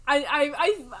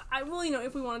well,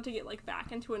 if we wanted to get, like,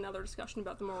 back into another discussion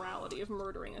about the morality of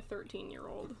murdering a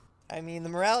 13-year-old. I mean, the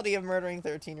morality of murdering a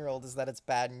 13-year-old is that it's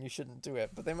bad and you shouldn't do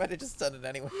it, but they might have just done it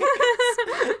anyway.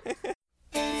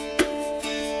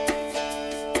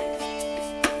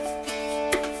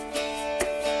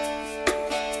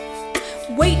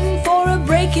 Waiting for a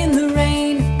break in the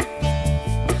rain,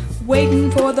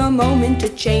 waiting for the moment to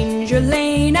change your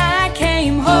lane. I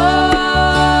came home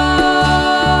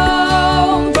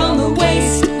from the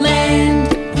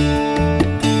wasteland,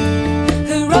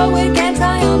 heroic and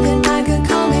triumphant like a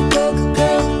comic book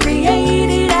girl,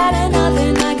 created out of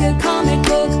nothing like a comic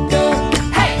book girl.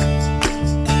 Hey!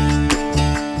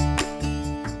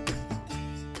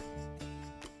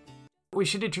 We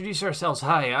should introduce ourselves.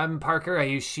 Hi, I'm Parker. I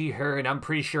use she, her, and I'm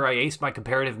pretty sure I aced my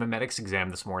comparative memetics exam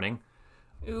this morning.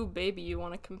 Ooh, baby, you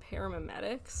want to compare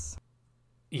memetics?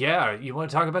 Yeah, you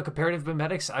want to talk about comparative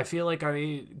memetics? I feel like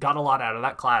I got a lot out of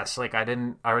that class. Like, I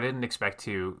didn't expect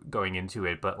to going into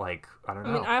it, but, like, I don't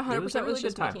know. I mean, I 100% It was a really was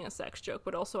just good time. making a sex joke,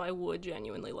 but also I would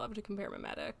genuinely love to compare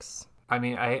memetics. I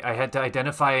mean, I had to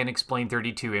identify and explain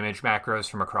 32 image macros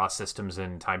from across systems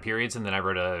and time periods, and then I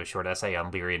wrote a short essay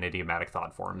on Lyrian and idiomatic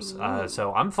thought forms.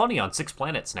 So I'm funny on 6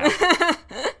 planets now.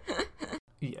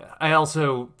 Yeah, I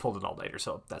also pulled an all-nighter,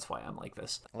 so that's why I'm like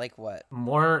this. Like what?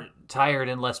 More tired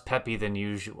and less peppy than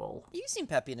usual. You seem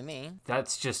peppy to me.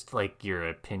 That's just, like, your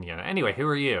opinion. Anyway, who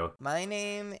are you? My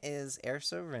name is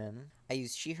Erso Rin. I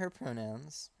use she, her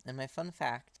pronouns. And my fun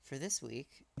fact for this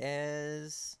week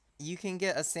is you can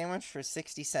get a sandwich for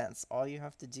 60 cents. All you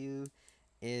have to do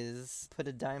is put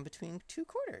a dime between 2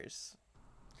 quarters.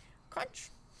 Crunch.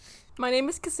 My name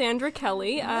is Cassandra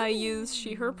Kelly. I use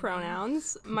she, her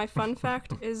pronouns. My fun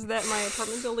fact is that my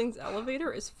apartment building's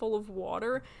elevator is full of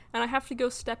water, and I have to go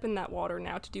step in that water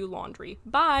now to do laundry.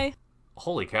 Bye!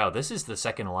 Holy cow, this is the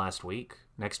second to last week.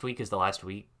 Next week is the last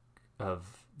week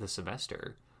of the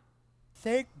semester.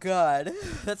 Thank God.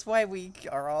 That's why we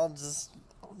are all just...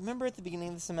 Remember at the beginning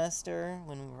of the semester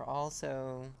when we were all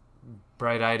so...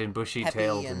 Bright-eyed and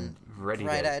bushy-tailed and ready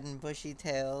bright-eyed and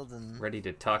bushy-tailed and... ready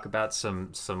to talk about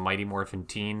some Mighty Morphin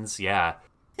teens, yeah.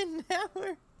 And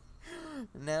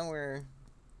now we're...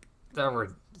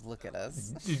 Look at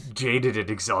us. Jaded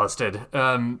and exhausted.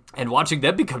 And watching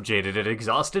them become jaded and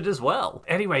exhausted as well.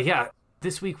 Anyway, yeah.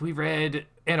 This week we read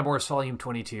Animorphs Volume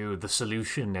 22, The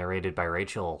Solution, narrated by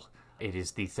Rachel. It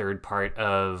is the third part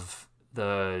of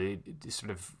the sort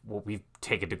of what we've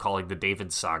taken to calling the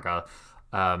David saga.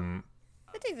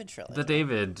 The David trilogy. The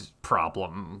David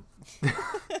problem.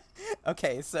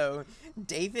 Okay, so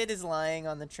David is lying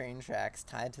on the train tracks,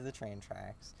 tied to the train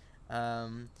tracks.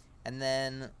 And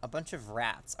then a bunch of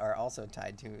rats are also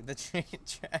tied to the train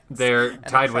tracks. They're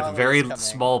tied with very coming.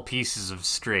 small pieces of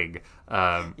string.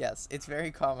 Yes, it's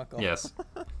very comical. Yes.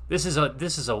 This is a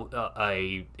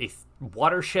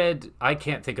watershed. I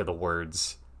can't think of the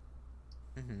words.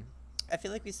 Mm-hmm. I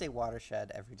feel like we say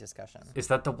watershed every discussion. Is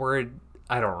that the word?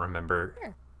 I don't remember.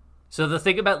 Sure. So the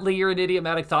thing about linear and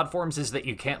idiomatic thought forms is that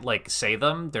you can't, like, say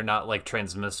them. They're not, like,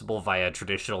 transmissible via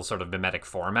traditional sort of mimetic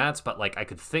formats, but, like, I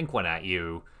could think one at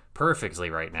you perfectly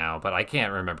right now, but I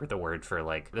can't remember the word for,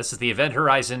 like, this is the event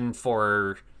horizon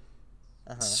for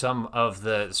some of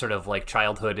the sort of, like,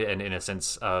 childhood and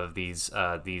innocence of these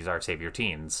Our Savior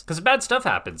teens. Because bad stuff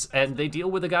happens, and they deal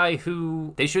with a guy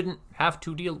who they shouldn't have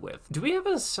to deal with. Do we have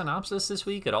a synopsis this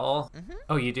week at all? Mm-hmm.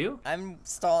 Oh, you do? I'm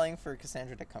stalling for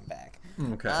Cassandra to come back.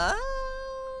 Okay.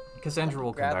 Cassandra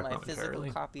will come back grab my momentarily.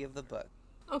 physical copy of the book.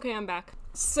 Okay, I'm back.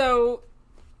 So,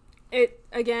 it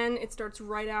starts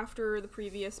right after the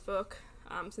previous book.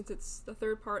 Since it's the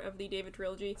third part of the David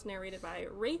trilogy, it's narrated by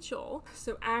Rachel.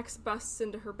 So Axe busts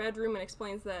into her bedroom and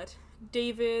explains that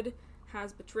David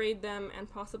has betrayed them and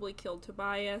possibly killed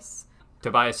Tobias.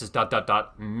 Tobias is ...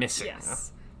 missing.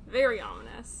 Yes. Very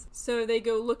ominous. So they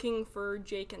go looking for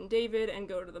Jake and David and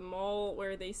go to the mall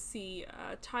where they see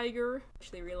a tiger,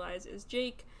 which they realize is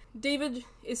Jake. David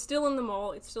is still in the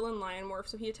mall. It's still in Lion Morph,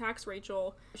 so he attacks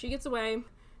Rachel. She gets away.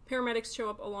 Paramedics show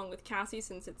up along with Cassie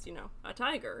since it's, a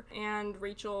tiger. And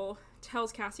Rachel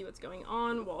tells Cassie what's going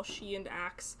on while she and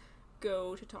Axe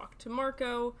go to talk to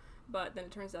Marco. But then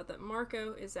it turns out that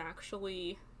Marco is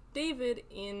actually David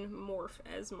in Morph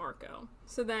as Marco.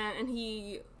 And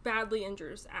he badly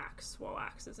injures Axe while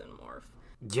Axe is in Morph.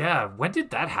 Yeah, when did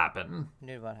that happen?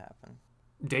 Did what happened?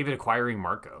 David acquiring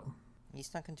Marco. He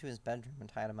snuck into his bedroom and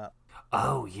tied him up.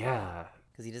 Oh, yeah.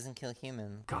 Because he doesn't kill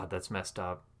humans. God, that's messed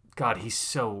up. God, he's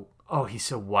so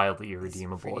wildly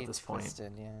irredeemable at this point.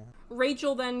 Twisted, yeah.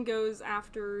 Rachel then goes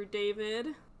after David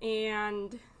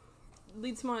and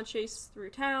leads him on a chase through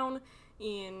town.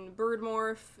 In Bird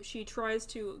Morph, she tries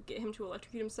to get him to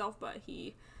electrocute himself, but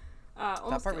he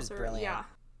Almost part kills was her. brilliant. Yeah.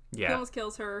 He Yeah. almost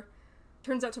kills her.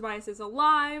 Turns out Tobias is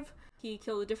alive. He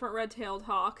killed a different red-tailed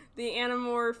hawk. The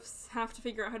Animorphs have to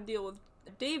figure out how to deal with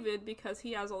David because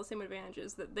he has all the same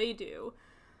advantages that they do.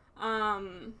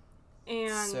 And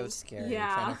So scary.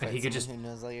 Yeah. Trying to fight he could someone just- who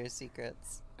knows all your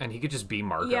secrets. And he could just be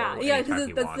Marco Yeah, anytime because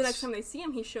he that's wants. the next time they see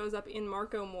him. He shows up in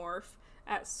Marco Morph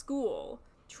at school,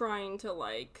 trying to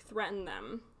like threaten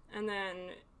them, and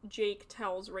then Jake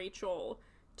tells Rachel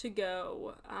to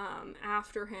go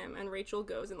after him, and Rachel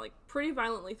goes and like pretty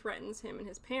violently threatens him and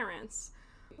his parents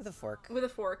With a fork. with a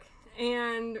fork.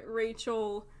 And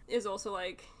Rachel is also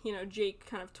like, Jake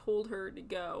kind of told her to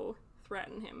go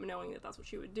threaten him, knowing that that's what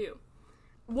she would do.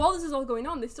 While this is all going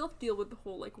on, they still have to deal with the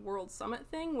whole like World Summit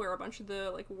thing, where a bunch of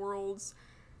the like world's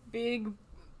big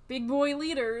boy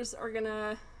leaders are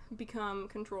gonna become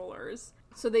controllers.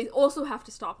 So they also have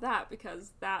to stop that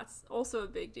because that's also a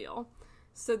big deal.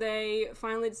 So they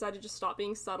finally decide to just stop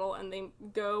being subtle, and they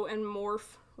go and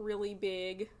morph really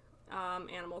big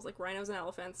animals like rhinos and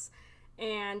elephants,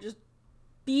 and just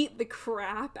beat the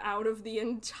crap out of the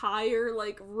entire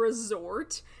like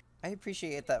resort. I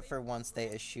appreciate that for once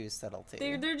they eschew subtlety.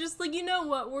 They're just like, you know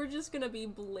what, we're just gonna be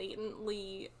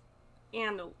blatantly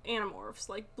animorphs,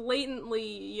 like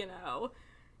blatantly,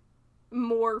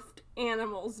 morphed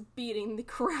animals beating the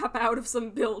crap out of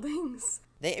some buildings.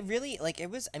 They really, it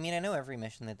was, I know every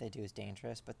mission that they do is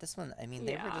dangerous, but this one, they were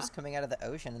Yeah. just coming out of the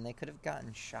ocean, and they could have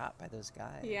gotten shot by those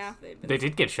guys. Yeah, They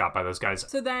did get shot by those guys.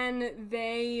 So then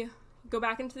they go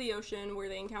back into the ocean where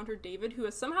they encounter David, who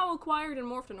has somehow acquired and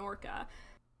morphed an orca.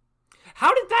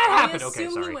 How did that happen? I Okay,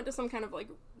 assume sorry. he went to some kind of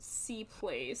sea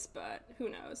place, but who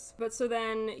knows. But so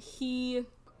then he,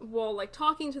 while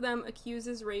talking to them,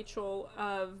 accuses Rachel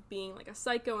of being a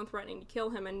psycho and threatening to kill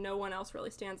him, and no one else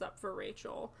really stands up for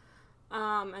Rachel.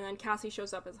 And then Cassie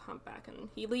shows up as a humpback and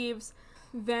he leaves.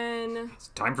 Then It's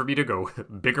time for me to go.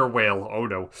 Bigger whale. Oh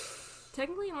no.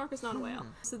 technically an orc is not a whale.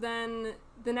 So then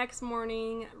the next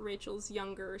morning, Rachel's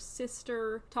younger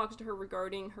sister talks to her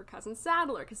regarding her cousin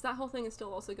Sadler, because that whole thing is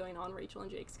still also going on. Rachel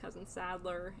and Jake's cousin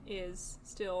Sadler is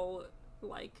still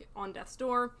on death's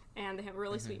door, and they have a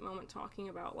really sweet moment talking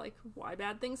about why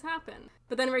bad things happen.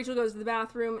 But then Rachel goes to the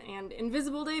bathroom and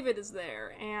Invisible David is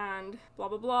there, and blah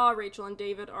blah blah. Rachel and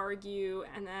David argue,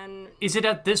 and then Is it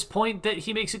at this point that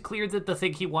he makes it clear that the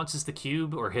thing he wants is the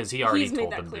cube, or has he already he's made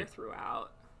told that them clear that?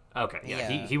 throughout. Okay, yeah,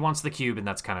 Yeah. He wants the cube, and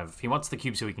that's he wants the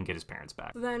cube so he can get his parents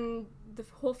back. So then the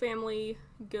whole family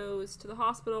goes to the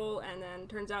hospital, and then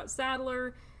turns out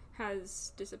Sadler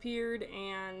has disappeared,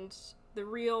 and the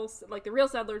real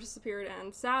Sadler disappeared,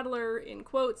 and Sadler, in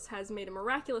quotes, has made a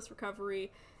miraculous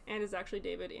recovery and is actually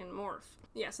David in Morph.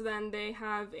 Yeah, so then they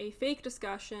have a fake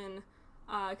discussion,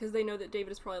 because they know that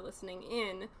David is probably listening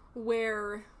in,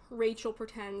 where Rachel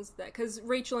pretends that, because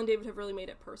Rachel and David have really made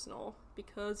it personal,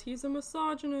 because he's a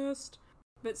misogynist.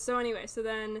 But so anyway, so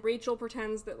then Rachel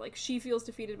pretends that she feels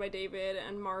defeated by David,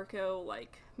 and Marco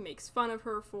makes fun of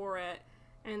her for it,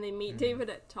 and they meet David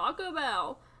at Taco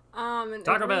Bell. And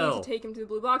Taco agree Bell! to take him to the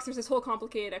blue box. There's this whole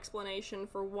complicated explanation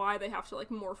for why they have to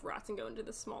morph rats and go into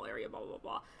this small area, blah blah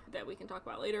blah, that we can talk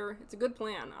about later. It's a good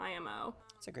plan, IMO.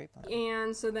 It's a great plan.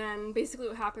 And so then basically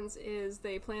what happens is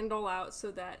they plan it all out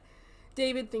so that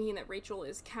David, thinking that Rachel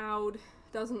is cowed,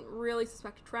 doesn't really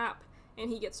suspect a trap, and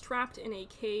he gets trapped in a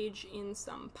cage in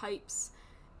some pipes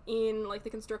in the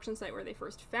construction site where they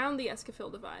first found the Escafil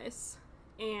device,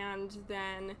 and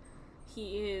then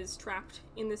he is trapped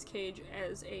in this cage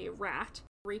as a rat.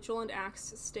 Rachel and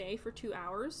Axe stay for 2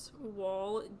 hours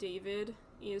while David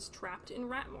is trapped in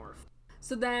rat morph.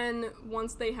 So then,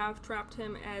 once they have trapped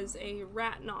him as a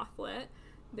rat Nothlet,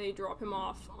 they drop him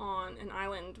off on an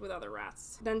island with other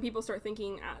rats. Then people start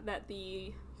thinking that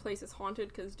the place is haunted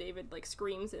because David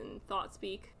screams in thought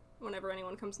speak whenever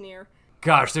anyone comes near.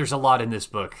 Gosh, there's a lot in this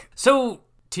book. So,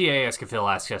 T.A.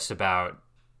 Escafil asks us about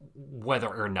whether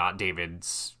or not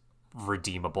David's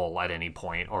redeemable at any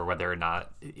point, or whether or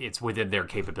not it's within their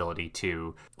capability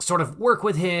to sort of work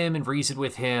with him and reason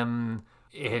with him.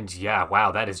 And yeah,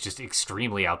 wow, that is just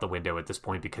extremely out the window at this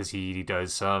point, because he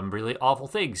does some really awful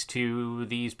things to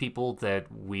these people that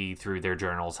we, through their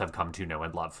journals, have come to know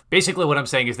and love. Basically, what I'm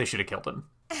saying is they should have killed him.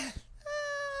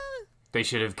 They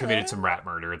should have committed some rat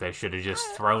murder. They should have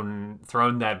just thrown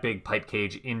that big pipe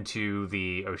cage into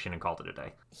the ocean and called it a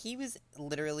day. He was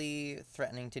literally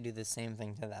threatening to do the same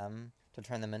thing to them, to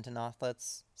turn them into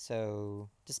Nothlets. So,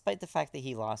 despite the fact that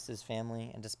he lost his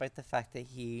family, and despite the fact that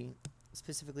he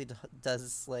specifically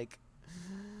does,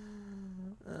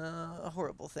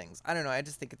 horrible things, I don't know, I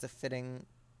just think it's a fitting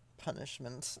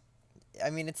punishment.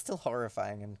 It's still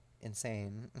horrifying and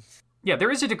insane. Yeah,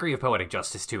 there is a degree of poetic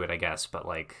justice to it, I guess, but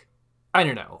I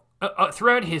don't know.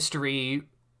 throughout history,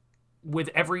 with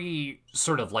every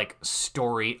sort of like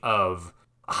story of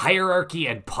hierarchy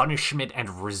and punishment and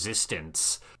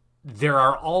resistance, there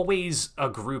are always a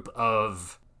group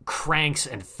of cranks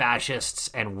and fascists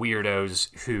and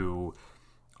weirdos who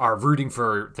are rooting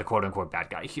for the quote-unquote bad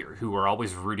guy here, who are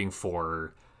always rooting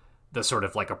for the sort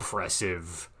of like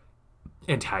oppressive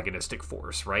antagonistic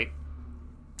force, right?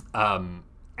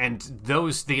 And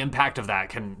the impact of that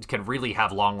can really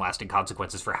have long-lasting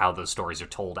consequences for how those stories are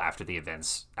told after the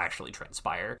events actually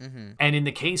transpire. Mm-hmm. And in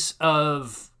the case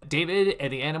of David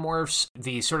and the Animorphs,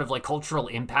 the sort of like cultural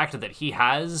impact that he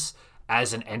has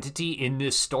as an entity in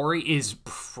this story is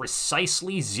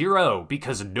precisely zero,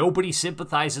 because nobody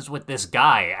sympathizes with this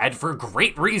guy, and for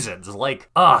great reasons.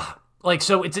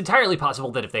 So it's entirely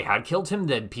possible that if they had killed him,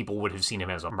 then people would have seen him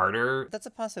as a martyr. That's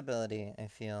a possibility, I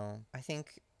feel. I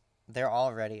think they're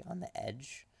already on the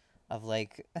edge of,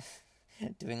 like,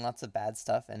 doing lots of bad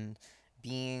stuff, and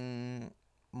being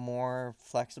more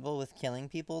flexible with killing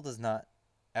people does not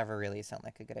ever really sound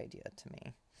like a good idea to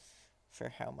me, for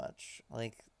how much,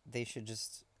 like, they should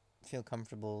just feel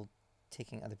comfortable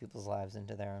taking other people's lives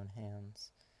into their own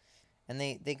hands. And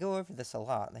they go over this a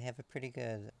lot. They have a pretty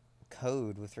good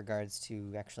code with regards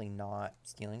to actually not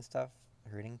stealing stuff,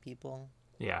 hurting people.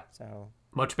 Yeah. So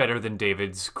much better than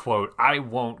David's, quote, "I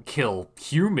won't kill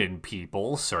human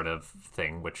people" sort of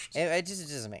thing, which... It just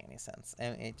doesn't make any sense.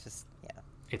 It just, yeah.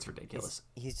 It's ridiculous.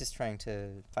 He's just trying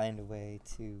to find a way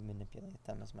to manipulate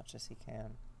them as much as he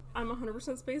can. I'm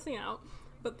 100% spacing out,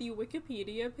 but the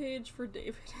Wikipedia page for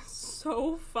David is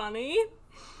so funny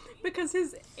because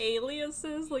his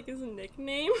aliases, like his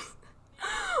nicknames,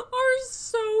 are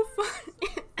so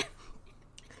funny.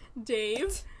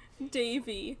 Dave,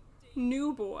 Davey,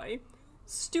 New Boy,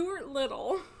 Stuart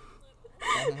Little.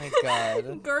 Oh my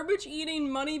god. Garbage-eating,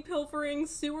 money-pilfering,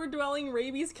 sewer-dwelling,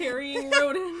 rabies-carrying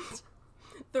rodent.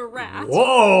 The Rat.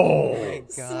 Whoa! Oh my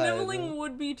god. Sniveling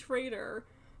would-be traitor.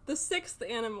 The Sixth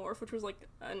Animorph, which was like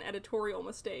an editorial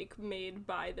mistake made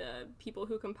by the people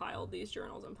who compiled these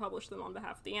journals and published them on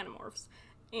behalf of the Animorphs.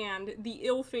 And the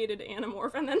ill-fated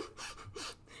Animorph, and then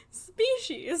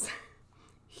species,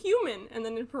 human, and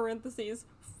then in parentheses,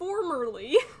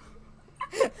 formerly.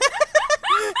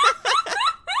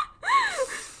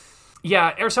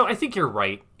 Yeah, so I think you're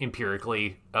right,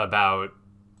 empirically, about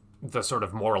the sort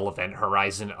of moral event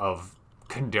horizon of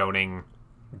condoning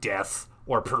death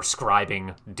or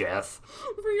prescribing death.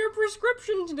 For your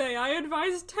prescription today, I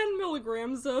advise 10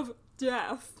 milligrams of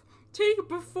death. Take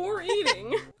before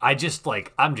eating. I'm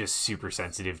just super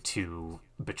sensitive to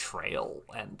betrayal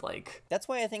and, like... That's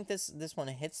why I think this one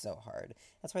hits so hard.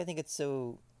 That's why I think it's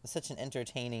such an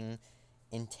entertaining,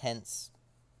 intense,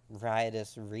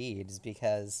 riotous read, is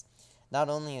because not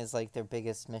only is, like, their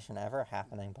biggest mission ever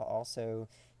happening, but also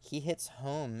he hits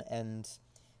home and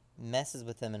messes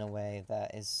with them in a way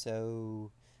that is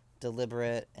so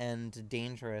deliberate and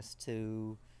dangerous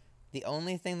to the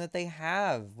only thing that they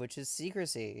have, which is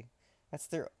secrecy. That's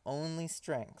their only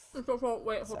strength. Wait, hold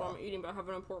on, I'm eating, but I have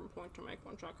an important point to make.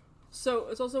 One check. So,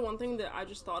 it's also one thing that I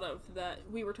just thought of that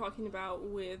we were talking about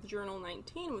with Journal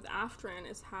 19 with Aftran,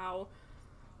 is how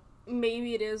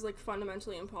maybe it is, like,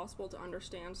 fundamentally impossible to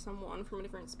understand someone from a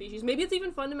different species. Maybe it's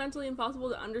even fundamentally impossible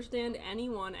to understand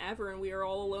anyone ever, and we are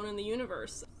all alone in the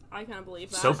universe. I kind of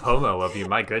believe that. So Pomo of you,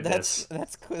 my goodness.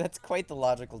 That's quite the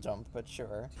logical jump, but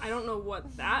sure. I don't know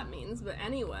what that means, but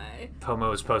anyway.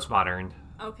 Pomo is postmodern.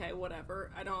 Okay,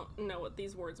 whatever. I don't know what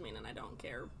these words mean, and I don't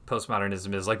care.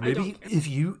 Postmodernism is like, maybe if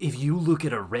you look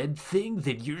at a red thing,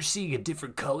 then you're seeing a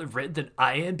different color red than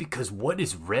I am, because what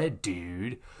is red,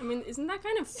 dude? I mean, isn't that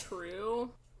kind of true?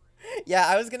 Yeah,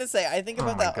 I was gonna say, I think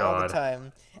about that all the God.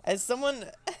 time. As someone...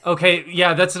 Okay,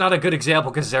 yeah, that's not a good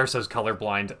example, because Zerso's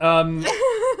colorblind.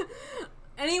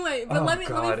 Anyway, but let me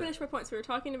God. finish my point. So we were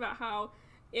talking about how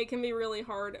it can be really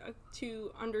hard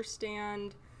to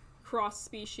understand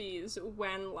cross-species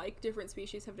when, like, different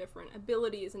species have different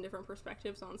abilities and different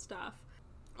perspectives on stuff.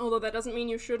 Although that doesn't mean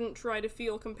you shouldn't try to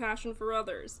feel compassion for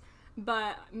others.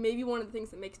 But maybe one of the things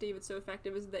that makes David so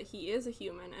effective is that he is a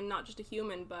human, and not just a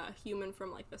human, but a human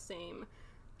from, like, the same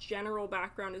general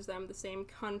background as them, the same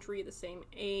country, the same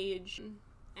age.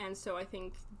 And so I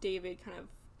think David kind of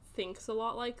thinks a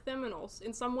lot like them, and also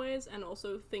in some ways, and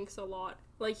also thinks a lot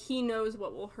like he knows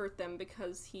what will hurt them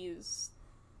because he's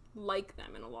like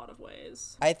them in a lot of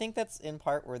ways. I think that's in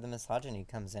part where the misogyny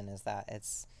comes in, is that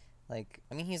it's like,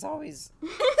 I mean, he's always...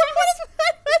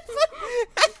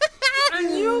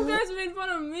 And you guys made fun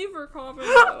of me for coughing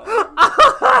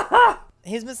though.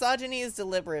 His misogyny is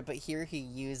deliberate, but here he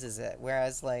uses it,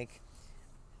 whereas, like,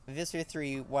 Visser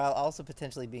 3, while also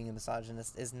potentially being a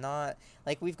misogynist, is not,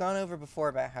 like, we've gone over before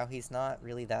about how he's not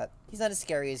as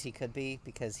scary as he could be,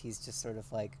 because he's just sort of,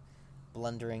 like,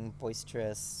 blundering,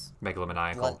 boisterous,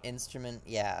 Megalomaniacal. blunt instrument,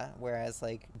 yeah, whereas,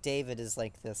 like, David is,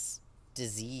 like, this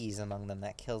disease among them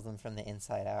that kills them from the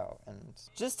inside out. And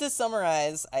just to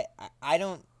summarize, I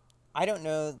don't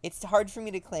know, it's hard for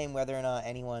me to claim whether or not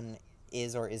anyone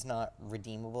is or is not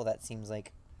redeemable. That seems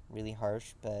like really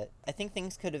harsh, but I think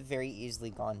things could have very easily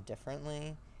gone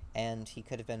differently, and he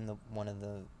could have been one of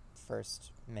the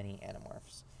first many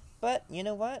Animorphs. But you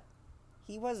know what?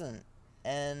 He wasn't,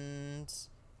 and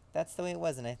that's the way it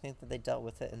was, and I think that they dealt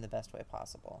with it in the best way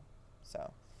possible.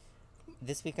 So,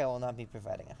 this week I will not be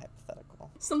providing a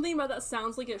hypothetical. Something about that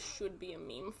sounds like it should be a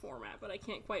meme format, but I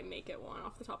can't quite make it one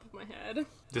off the top of my head.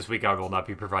 This week I will not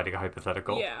be providing a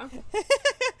hypothetical. Yeah.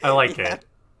 I like it.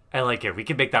 I like it. We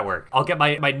can make that work. I'll get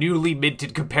my newly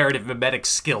minted comparative mimetic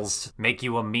skills. Make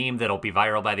you a meme that'll be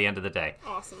viral by the end of the day.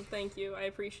 Awesome. Thank you. I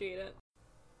appreciate it.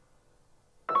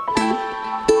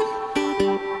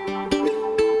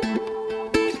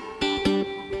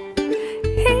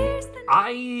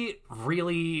 I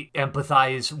really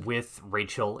empathize with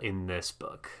Rachel in this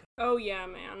book. Oh yeah,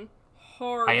 man.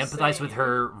 Hard. I empathize same. with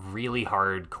her really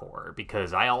hardcore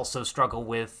because I also struggle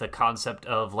with the concept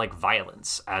of like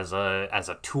violence as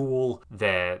a tool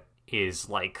that is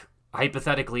like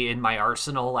hypothetically in my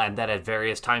arsenal and that at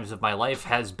various times of my life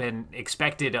has been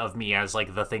expected of me as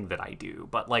like the thing that I do.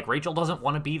 But like Rachel doesn't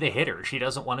want to be the hitter. She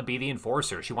doesn't want to be the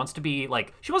enforcer. She wants to be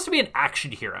an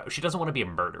action hero. She doesn't want to be a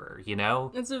murderer, you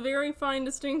know? It's a very fine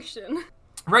distinction.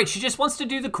 Right, she just wants to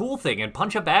do the cool thing and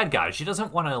punch a bad guy. She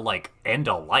doesn't want to, like, end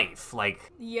a life.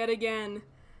 Like, Yet again,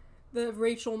 the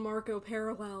Rachel Marco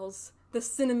parallels. The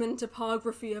cinnamon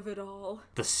topography of it all.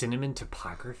 the cinnamon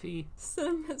topography?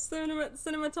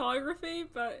 Cinematography,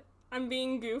 but I'm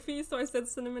being goofy, so I said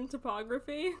cinnamon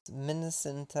topography.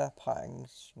 Minnesota Pang.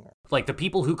 Like, the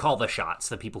people who call the shots,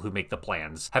 the people who make the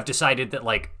plans, have decided that,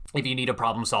 like, if you need a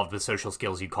problem solved with social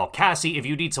skills, you call Cassie. If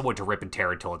you need someone to rip and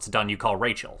tear until it's done, you call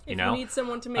Rachel, you know? If you need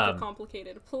someone to make a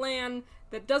complicated plan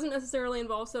that doesn't necessarily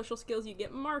involve social skills, you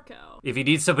get Marco. If you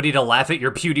need somebody to laugh at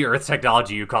your puny Earth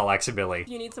technology, you call Exabilly. If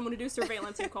you need someone to do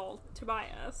surveillance, you call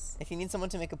Tobias. If you need someone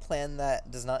to make a plan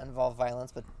that does not involve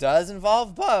violence but does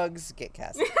involve bugs, get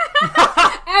Cassie.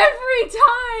 Every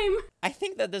time! I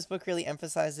think that this book really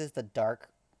emphasizes the dark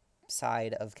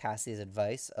side of Cassie's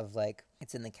advice of, like,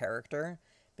 it's in the character.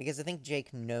 Because I think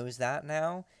Jake knows that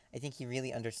now. I think he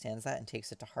really understands that and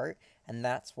takes it to heart. And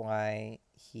that's why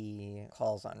he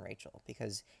calls on Rachel.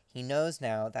 Because he knows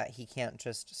now that he can't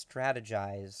just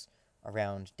strategize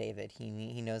around David.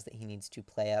 He knows that he needs to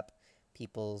play up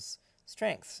people's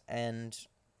strengths. And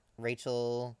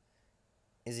Rachel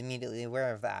is immediately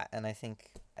aware of that. And I think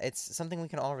it's something we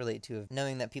can all relate to, of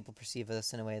knowing that people perceive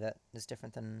us in a way that is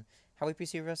different than how we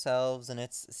perceive ourselves. And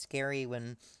it's scary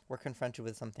when we're confronted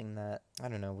with something that, I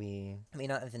don't know, we may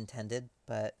not have intended,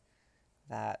 but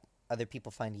that other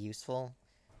people find useful.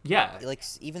 Yeah. Like,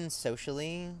 even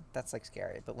socially, that's, like,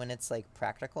 scary. But when it's, like,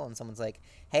 practical and someone's like,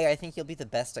 hey, I think you'll be the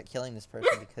best at killing this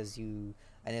person because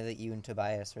I know that you and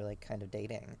Tobias are, like, kind of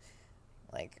dating.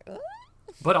 Like,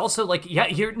 But also, like, yeah,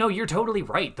 you're totally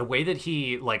right. The way that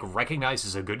he, like,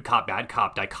 recognizes a good cop, bad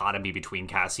cop dichotomy between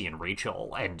Cassie and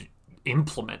Rachel and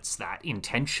implements that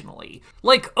intentionally.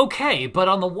 Like, okay, but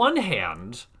on the one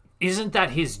hand, isn't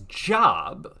that his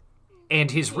job?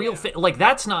 And his real like,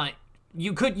 that's not...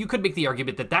 You could make the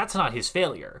argument that that's not his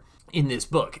failure in this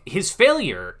book. His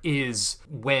failure is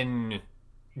when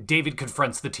David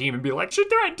confronts the team and be like, she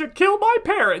threatened to kill my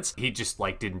parents. He just,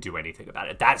 like, didn't do anything about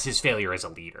it. That's his failure as a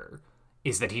leader,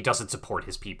 is that he doesn't support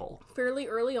his people. Fairly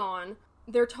early on,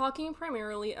 they're talking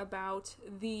primarily about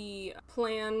the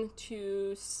plan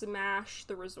to smash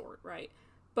the resort, right?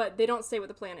 But they don't say what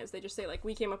the plan is. They just say, like,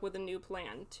 we came up with a new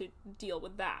plan to deal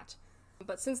with that.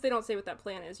 But since they don't say what that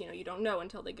plan is, you don't know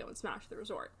until they go and smash the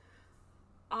resort.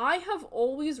 I have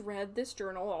always read this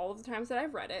journal, all of the times that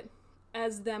I've read it,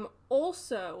 as them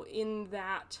also in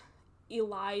that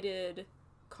elided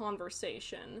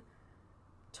conversation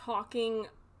talking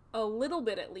a little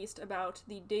bit at least about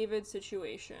the David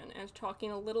situation and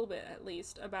talking a little bit at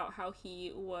least about how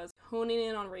he was honing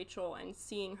in on Rachel and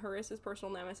seeing her as his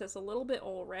personal nemesis a little bit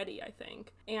already, I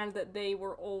think, and that they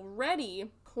were already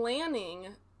planning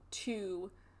to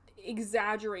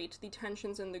exaggerate the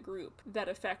tensions in the group that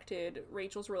affected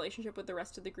Rachel's relationship with the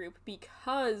rest of the group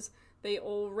because they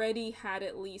already had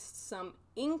at least some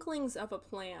inklings of a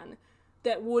plan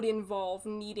that would involve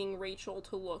needing Rachel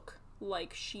to look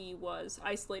like she was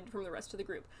isolated from the rest of the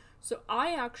group. So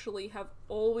I actually have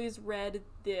always read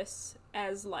this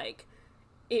as, like,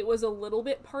 it was a little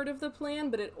bit part of the plan,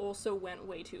 but it also went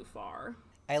way too far.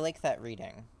 I like that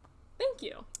reading. Thank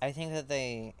you. I think that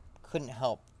they couldn't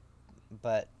help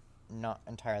but not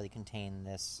entirely contain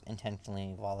this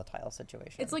intentionally volatile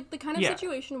situation. It's like the kind of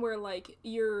situation where, like,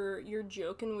 you're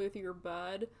joking with your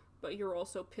bud, but you're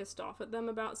also pissed off at them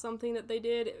about something that they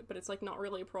did, but it's, like, not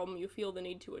really a problem you feel the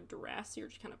need to address. You're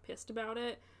just kind of pissed about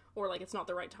it, or, like, it's not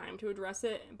the right time to address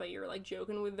it, but you're, like,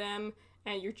 joking with them,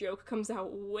 and your joke comes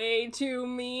out way too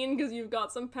mean because you've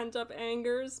got some pent-up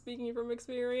anger, speaking from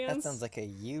experience. That sounds like a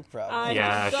you problem. I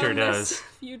Yeah, have done sure this does. a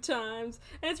few times,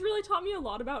 and it's really taught me a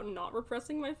lot about not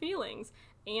repressing my feelings,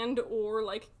 and or,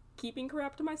 like, keeping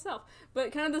crap to myself.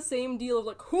 But kind of the same deal of,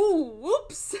 like,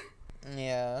 whoops!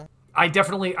 Yeah. I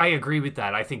agree with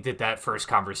that. I think that first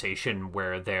conversation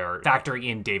where they're factoring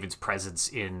in David's presence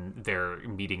in their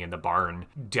meeting in the barn,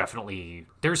 definitely,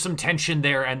 there's some tension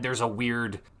there, and there's a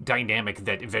weird dynamic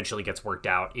that eventually gets worked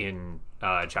out in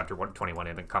chapter 121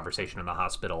 in the conversation in the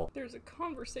hospital. There's a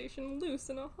conversation loose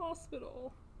in a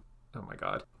hospital. Oh my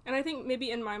god. And I think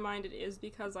maybe in my mind it is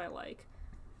because I, like,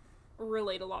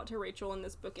 relate a lot to Rachel in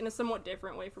this book in a somewhat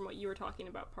different way from what you were talking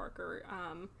about, Parker.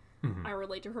 I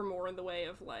relate to her more in the way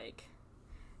of, like,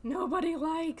 nobody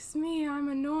likes me, I'm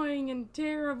annoying and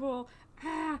terrible,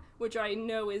 which I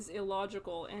know is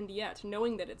illogical, and yet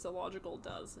knowing that it's illogical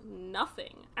does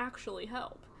nothing actually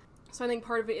help. So I think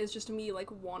part of it is just me, like,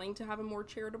 wanting to have a more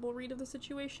charitable read of the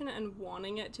situation and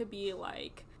wanting it to be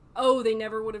like, oh, they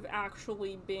never would have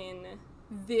actually been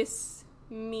this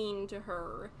mean to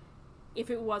her if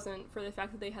it wasn't for the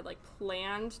fact that they had, like,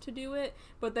 planned to do it,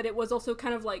 but that it was also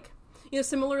kind of like, you know,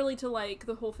 similarly to, like,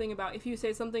 the whole thing about if you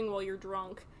say something while you're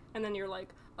drunk, and then you're like,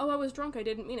 oh, I was drunk, I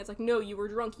didn't mean it. It's like, no, you were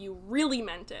drunk, you really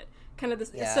meant it. Kind of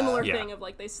this similar thing of,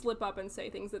 like, they slip up and say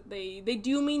things that they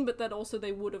do mean, but that also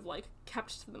they would have, like,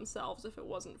 kept to themselves if it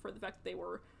wasn't for the fact that they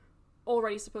were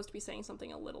already supposed to be saying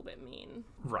something a little bit mean.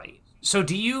 Right. So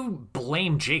do you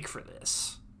blame Jake for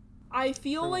this? I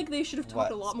feel like they should have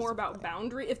talked a lot more about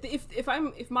boundary.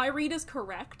 If my read is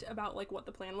correct about, like, what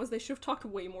the plan was, they should have talked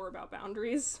way more about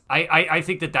boundaries. I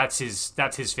think that's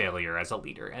his failure as a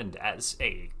leader and as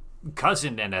a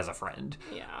cousin and as a friend.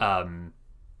 Yeah.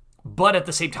 But at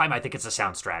the same time, I think it's a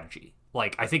sound strategy.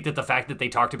 Like, I think that the fact that they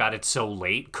talked about it so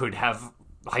late could have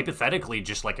hypothetically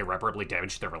just, like, irreparably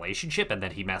damaged their relationship, and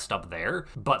that he messed up there.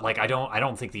 But, like, I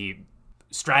don't think the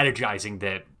strategizing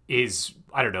that is,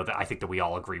 I don't know, that I think that we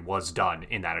all agree was done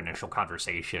in that initial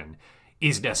conversation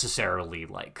is necessarily,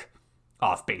 like,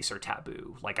 off base or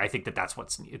taboo. Like, I think that's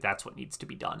what needs to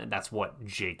be done, and that's what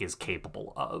Jake is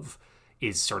capable of,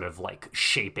 is sort of, like,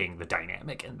 shaping the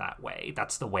dynamic in that way.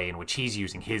 That's the way in which he's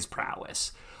using his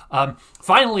prowess.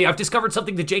 Finally, I've discovered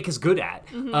something that Jake is good at,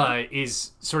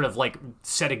 is sort of, like,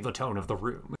 setting the tone of the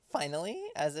room. Finally?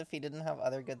 As if he didn't have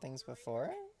other good things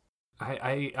before?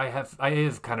 I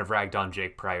have kind of ragged on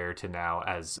Jake prior to now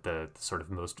as the sort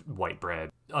of most white bread,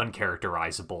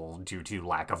 uncharacterizable due to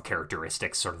lack of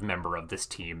characteristics sort of member of this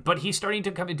team. But he's starting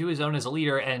to come into his own as a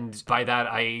leader, and by that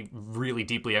I really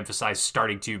deeply emphasize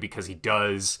starting to, because he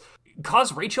does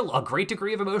cause Rachel a great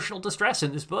degree of emotional distress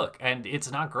in this book, and it's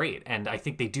not great. And I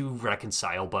think they do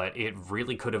reconcile, but it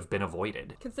really could have been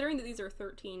avoided. Considering that these are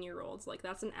 13-year-olds, like,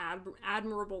 that's an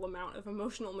admirable amount of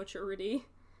emotional maturity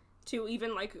to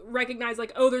even, like, recognize,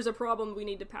 like, oh, there's a problem, we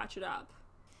need to patch it up.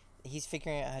 He's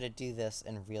figuring out how to do this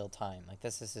in real time. Like,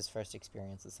 this is his first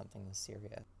experience with something this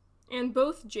serious. And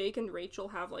both Jake and Rachel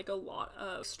have, like, a lot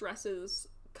of stresses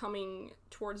coming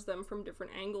towards them from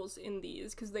different angles in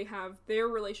these, because they have their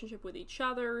relationship with each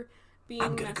other being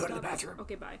I'm gonna messed go to the up. bathroom.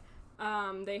 Okay, bye.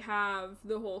 They have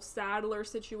the whole Sadler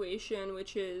situation,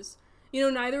 which is, you know,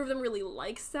 neither of them really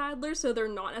like Sadler, so they're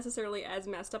not necessarily as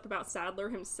messed up about Sadler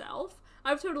himself.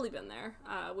 I've totally been there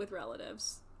with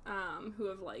relatives who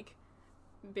have, like,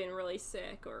 been really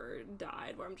sick or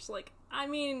died, where I'm just like, I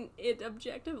mean, it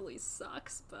objectively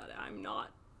sucks, but I'm not,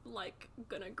 like,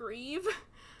 gonna grieve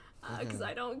because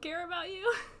I don't care about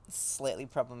you. Slightly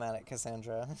problematic,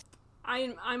 Cassandra.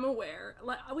 I'm aware.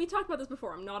 Like, we talked about this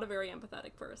before. I'm not a very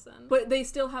empathetic person. But they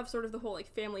still have sort of the whole, like,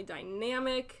 family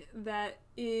dynamic that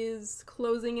is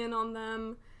closing in on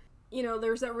them. You know,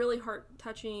 there's that really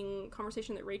heart-touching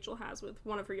conversation that Rachel has with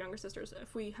one of her younger sisters.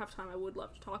 If we have time, I would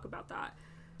love to talk about that.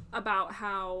 About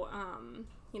how,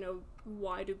 you know,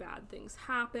 why do bad things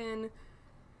happen?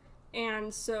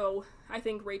 And so I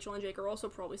think Rachel and Jake are also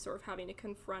probably sort of having to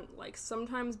confront, like,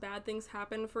 sometimes bad things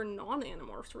happen for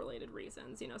non-Animorphs related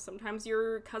reasons. You know, sometimes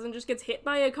your cousin just gets hit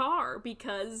by a car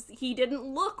because he didn't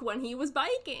look when he was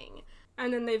biking.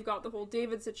 And then they've got the whole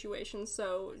David situation,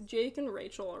 so Jake and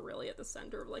Rachel are really at the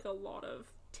center of, like, a lot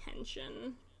of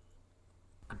tension.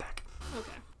 I'm back.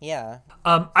 Okay. Yeah.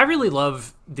 I really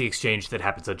love the exchange that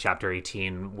happens in chapter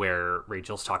 18 where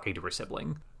Rachel's talking to her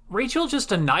sibling. Rachel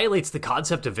just annihilates the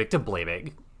concept of victim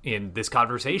blaming in this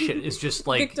conversation. It's just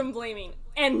like... Victim blaming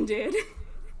ended.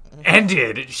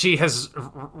 Ended. She has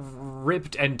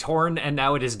ripped and torn, and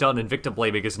now it is done, and victim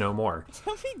blaming is no more.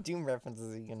 How many Doom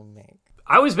references are you gonna make?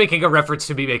 I was making a reference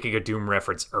to me making a Doom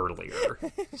reference earlier.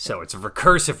 So it's a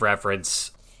recursive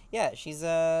reference. Yeah, she's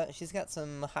got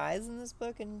some highs in this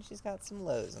book, and she's got some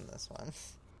lows in this one.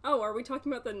 Oh, are we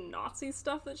talking about the Nazi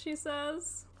stuff that she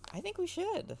says? I think we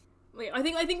should. Wait, I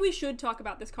think we should talk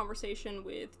about this conversation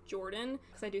with Jordan,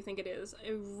 because I do think it is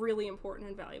a really important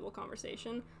and valuable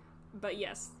conversation. But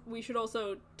yes, we should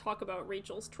also talk about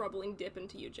Rachel's troubling dip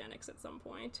into eugenics at some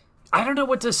point. I don't know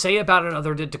what to say about it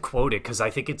other than to quote it, because I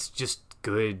think it's just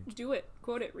good. Do it.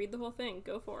 Quote it. Read the whole thing.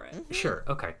 Go for it. Sure,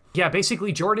 okay. Yeah,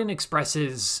 basically Jordan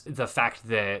expresses the fact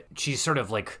that she's sort of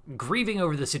like grieving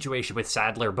over the situation with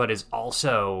Sadler, but is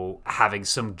also having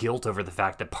some guilt over the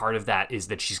fact that part of that is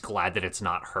that she's glad that it's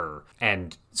not her,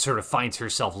 and sort of finds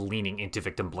herself leaning into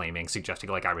victim blaming,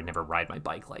 suggesting like, I would never ride my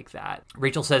bike like that.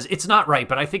 Rachel says, it's not right,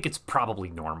 but I think it's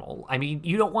probably normal. I mean,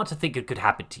 you don't want to think it could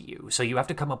happen to you, so you have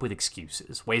to come up with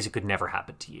excuses, ways it could never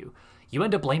happen to you. You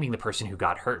end up blaming the person who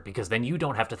got hurt, because then you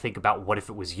don't have to think about what if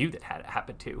it was you that had it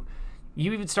happen to.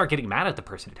 You even start getting mad at the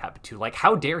person it happened to. Like,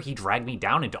 how dare he drag me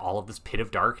down into all of this pit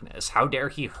of darkness? How dare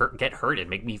he get hurt and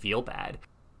make me feel bad?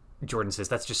 Jordan says,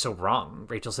 that's just so wrong.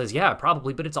 Rachel says, yeah,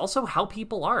 probably, but it's also how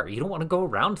people are. You don't want to go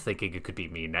around thinking it could be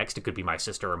me next. It could be my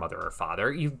sister or mother or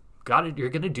father. You're going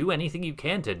to do anything you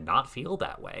can to not feel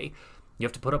that way. You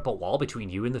have to put up a wall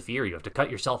between you and the fear. You have to cut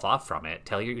yourself off from it.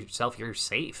 Tell yourself you're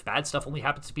safe. Bad stuff only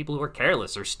happens to people who are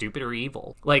careless or stupid or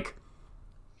evil. Like,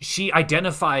 she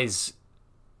identifies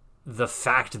the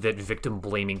fact that victim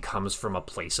blaming comes from a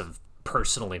place of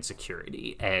personal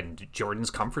insecurity, and Jordan's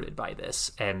comforted by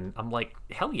this. And I'm like,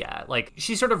 hell yeah. Like,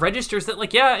 she sort of registers that,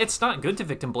 like, yeah, it's not good to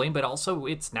victim blame, but also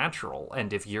it's natural.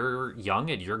 And if you're young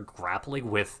and you're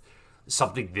grappling with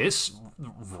something this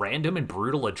random and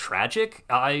brutal and tragic,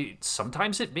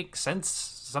 sometimes it makes sense.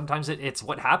 Sometimes it's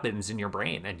what happens in your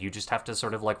brain, and you just have to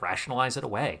sort of like rationalize it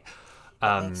away.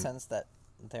 It makes sense that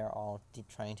they're all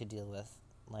trying to deal with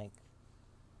like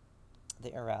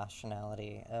the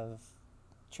irrationality of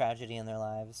tragedy in their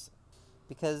lives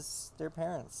because their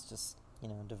parents just,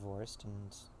 divorced,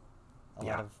 and a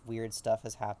lot of weird stuff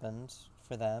has happened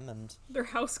for them, and their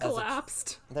house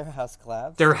collapsed. Their house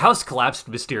collapsed. Their house collapsed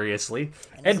mysteriously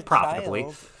and profitably.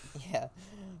 Yeah,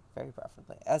 very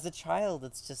profitably. As a child,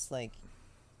 it's just like,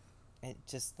 I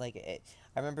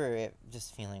remember it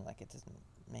just feeling like it doesn't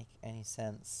make any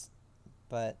sense,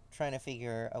 but trying to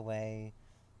figure a way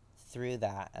through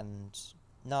that and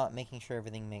not making sure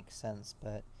everything makes sense,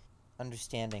 but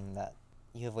understanding that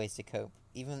you have ways to cope,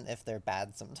 even if they're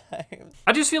bad sometimes.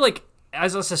 I just feel like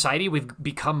as a society, we've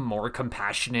become more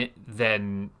compassionate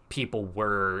than people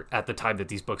were at the time that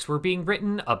these books were being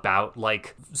written about,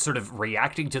 like, sort of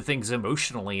reacting to things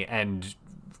emotionally and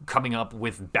coming up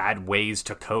with bad ways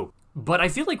to cope. But I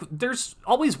feel like there's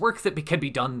always work that can be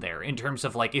done there in terms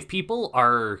of, like, if people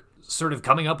are sort of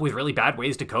coming up with really bad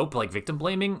ways to cope, like victim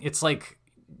blaming, it's like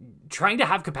trying to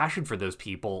have compassion for those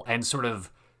people and sort of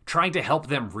trying to help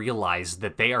them realize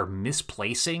that they are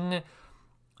misplacing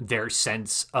their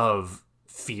sense of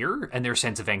fear and their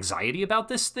sense of anxiety about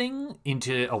this thing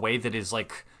into a way that is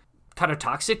like kind of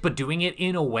toxic, but doing it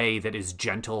in a way that is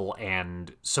gentle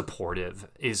and supportive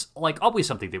is like always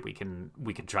something that we can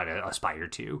try to aspire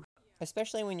to.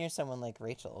 Especially when you're someone like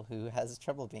Rachel who has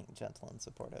trouble being gentle and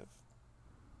supportive.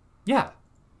 Yeah.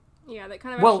 Yeah, that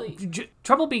kind of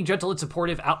trouble being gentle and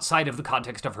supportive outside of the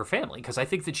context of her family, because I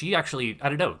think that she actually, I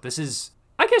don't know,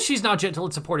 I guess she's not gentle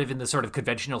and supportive in the sort of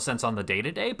conventional sense on the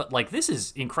day-to-day, but, like, this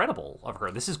is incredible of her.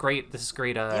 This is great. This is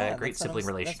great, great sibling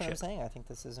relationship. That's what I'm saying. I think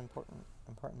this is important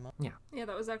moment. Yeah. Yeah,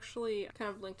 that was actually kind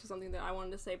of linked to something that I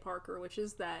wanted to say, Parker, which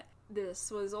is that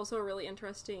this was also a really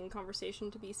interesting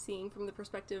conversation to be seeing from the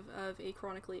perspective of a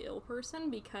chronically ill person,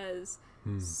 because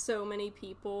so many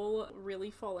people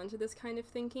really fall into this kind of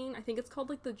thinking. I think it's called,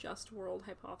 like, the just world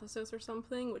hypothesis or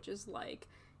something, which is, like,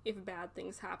 if bad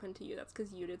things happen to you, that's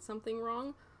because you did something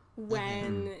wrong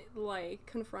when, like,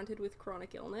 confronted with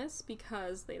chronic illness,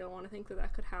 because they don't want to think that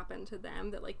that could happen to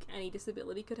them, that, like, any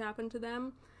disability could happen to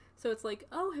them. So it's like,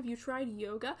 oh, have you tried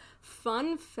yoga?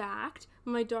 Fun fact,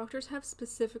 my doctors have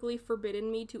specifically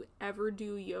forbidden me to ever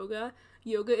do yoga.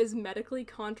 Yoga is medically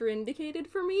contraindicated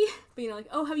for me. But, like,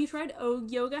 oh, have you tried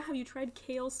yoga? Have you tried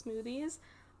kale smoothies?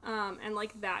 And,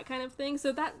 like, that kind of thing.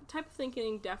 So that type of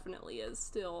thinking definitely is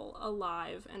still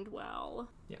alive and well.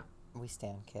 Yeah. We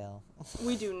stand Kale.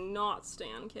 We do not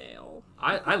stand Kale.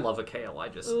 I love a kale. I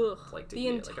just Ugh, like to the eat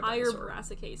it like a entire dinosaur.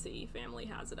 Brassicaceae family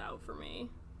has it out for me.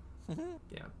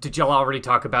 Yeah. Did y'all already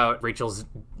talk about Rachel's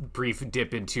brief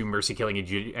dip into mercy killing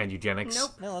and eugenics?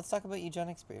 Nope. No, let's talk about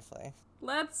eugenics briefly.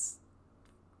 Let's...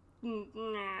 Nah,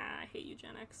 I hate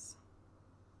eugenics.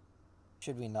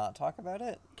 Should we not talk about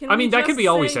it? Can I mean, we that just could be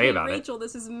all we say "Hey, about it." Rachel,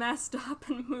 this is messed up,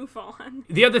 and move on?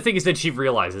 The other thing is that she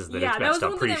realizes that it's that messed was up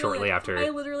one pretty thing shortly after.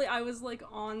 I was like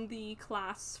on the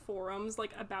class forums,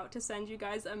 like about to send you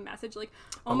guys a message, like,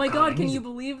 oh Oh, my God, god, I can need you to-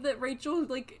 believe that Rachel,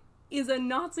 like, is a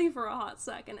Nazi for a hot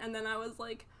second? And then I was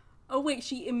like, oh wait,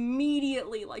 she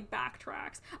immediately, like,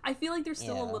 backtracks. I feel like there's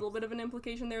still a Yeah. little bit of an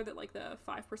implication there that, like, the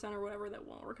 5% or whatever that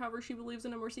won't recover she believes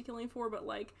in a mercy killing for, but,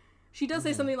 like, she does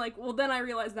say something like, well, then I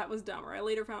realized that was dumb, or I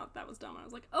later found out that was dumb, and I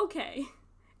was like, okay,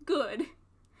 good.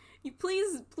 You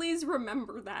please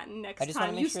remember that next I just wanna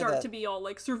time make you sure start that- to be all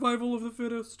like survival of the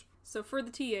fittest. So for the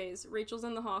TAs, Rachel's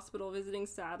in the hospital visiting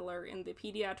Sadler in the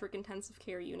pediatric intensive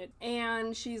care unit,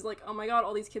 and she's like, oh my god,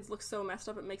 all these kids look so messed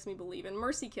up, it makes me believe in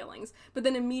mercy killings. But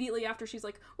then immediately after, she's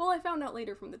like, well, I found out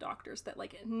later from the doctors that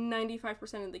like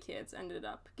 95% of the kids ended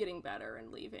up getting better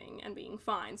and leaving and being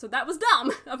fine. So that was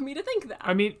dumb of me to think that.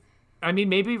 I mean,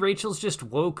 maybe Rachel's just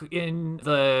woke in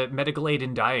the medical aid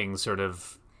in dying sort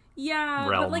of. Yeah,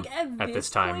 realm but like at at this this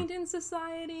time. point in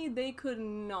society, they could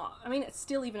not. I mean,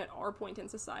 still even at our point in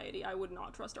society, I would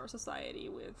not trust our society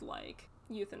with like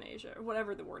euthanasia or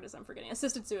whatever the word is. I'm forgetting.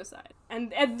 Assisted suicide.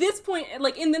 And at this point,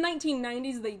 like in the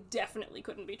 1990s, they definitely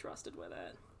couldn't be trusted with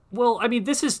it. Well, I mean,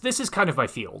 this is kind of my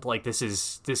field. Like,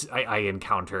 I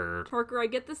encounter. Parker, I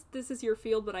get this. This is your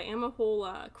field, but I am a whole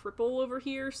cripple over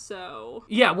here, so.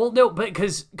 Yeah, well, no, but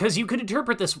because you could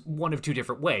interpret this one of two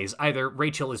different ways. Either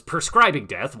Rachel is prescribing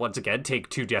death. Once again, take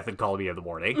 2 death and call me in the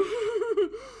morning.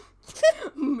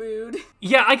 Mood.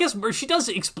 Yeah, I guess she does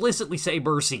explicitly say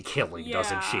mercy killing,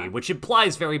 doesn't she? Yeah. Which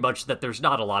implies very much that there's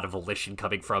not a lot of volition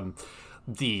coming from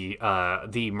the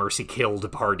mercy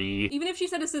killed party. Even if she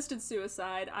said assisted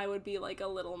suicide, I would be like a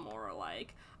little more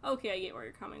like, okay, I get where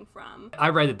you're coming from. I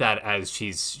read that as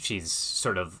she's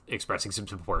sort of expressing some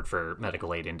support for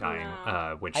medical aid in dying,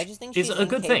 Yeah. which I just think is she's a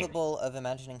good thing. incapable of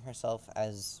imagining herself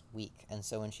as weak, and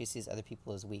so when she sees other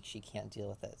people as weak, she can't deal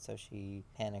with it, so she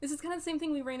panics. This is kind of the same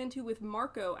thing we ran into with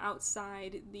Marco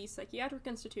outside the psychiatric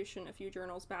institution a few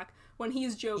journals back when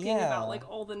he's joking Yeah. about like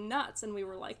all the nuts, and we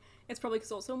were like, it's probably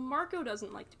because also Marco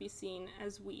doesn't like to be seen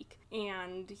as weak,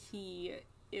 and he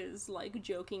is like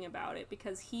joking about it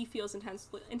because he feels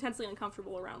intensely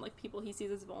uncomfortable around like people he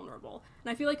sees as vulnerable. And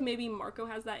I feel like maybe Marco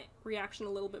has that reaction a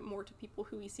little bit more to people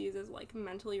who he sees as like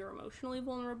mentally or emotionally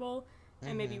vulnerable.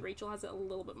 And maybe Rachel has it a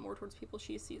little bit more towards people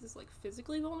she sees as like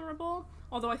physically vulnerable.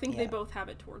 Although I think they Yeah. both have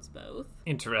it towards both.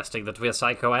 Interesting that we're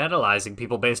psychoanalyzing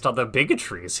people based on their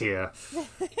bigotries here.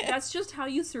 That's just how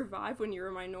you survive when you're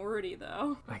a minority,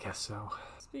 though. I guess so.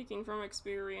 Speaking from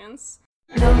experience.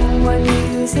 No one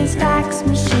uses fax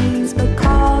machines, but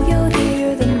call, you'll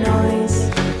hear the noise.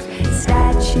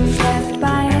 Statues left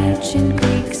by ancient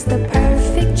Greeks, the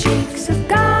perfect cheeks of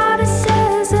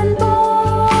goddesses and boys.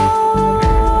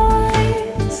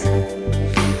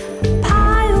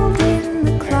 Piled in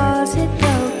the closet,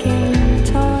 broken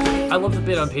toys. I love the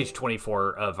bit on page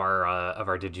 24 of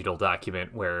our digital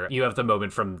document where you have the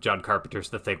moment from John Carpenter's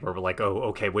The Thing where we're like, oh,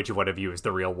 okay, which one of you is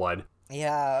the real one?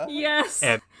 Yeah. Yes!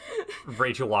 And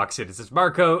Rachel walks in and says,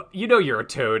 Marco, you know you're a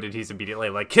toad. And he's immediately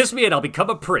like, kiss me and I'll become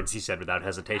a prince, he said without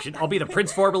hesitation. I'll be the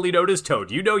prince formerly known as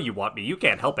Toad. You know you want me. You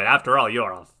can't help it. After all,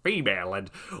 you're a female and,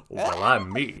 well,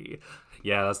 I'm me.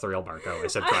 Yeah, that's the real Marco, I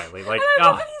said dryly. Like, I don't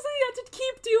know oh, if he had to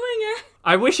keep doing it.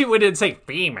 I wish he wouldn't say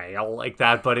female like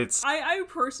that, but it's... I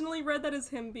personally read that as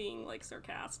him being, like,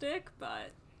 sarcastic,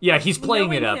 but... Yeah, he's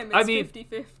playing it knowing up. him, I it's mean,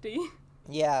 50-50.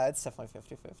 Yeah, it's definitely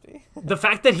 50-50. the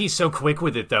fact that he's so quick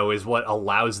with it, though, is what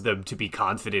allows them to be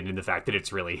confident in the fact that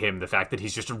it's really him. The fact that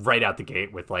he's just right out the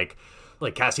gate with, like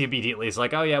Cassie immediately is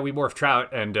like, oh yeah, we morphed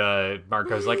Trout, and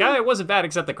Marco's like, it wasn't bad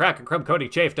except the crack and crumb coating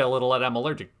chafed a little, and I'm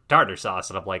allergic to tartar sauce.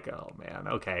 And I'm like, oh man,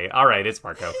 okay, all right, it's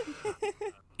Marco.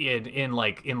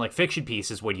 In fiction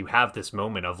pieces, when you have this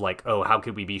moment of like, oh, how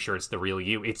could we be sure it's the real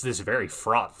you? It's this very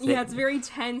fraught thing. Yeah, it's very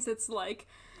tense. It's like,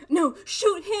 no,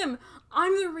 shoot him!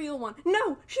 I'm the real one.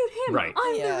 No, shoot him! Right.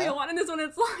 I'm Yeah. the real one. And this one,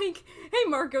 it's like, hey,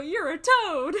 Marco, you're a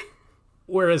toad!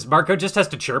 Whereas Marco just has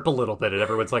to chirp a little bit, and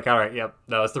everyone's like, all right, yep,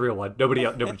 no, it's the real one. Nobody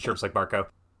chirps like Marco.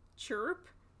 Chirp?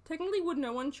 Technically, would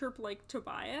no one chirp like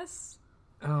Tobias?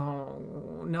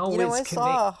 Oh, no, You know, I it's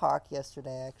saw a hawk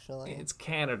yesterday, actually. It's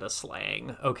Canada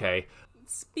slang. Okay.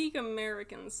 Speak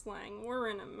American slang. We're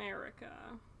in America.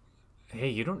 Hey,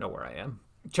 you don't know where I am.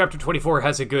 Chapter 24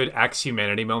 has a good Axe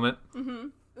Humanity moment.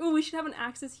 Ooh, we should have an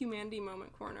Access Humanity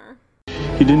moment corner.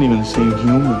 He didn't even seem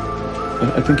human.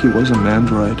 I think he was a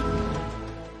mandroid.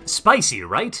 Spicy,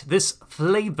 right? This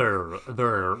flavor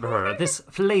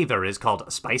is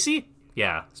called spicy?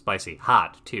 Yeah, spicy.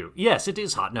 Hot, too. Yes, it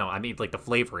is hot. No, I mean, like, the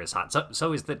flavor is hot.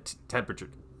 So is the temperature.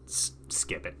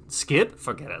 Skip it. Skip?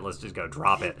 Forget it. Let's just go.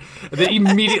 Drop it. And then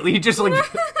immediately he just, like,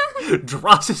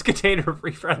 drops his container of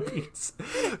refried beans.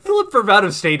 Philip from Out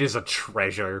of State is a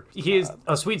treasure. He is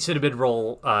a sweet cinnamon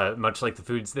roll, much like the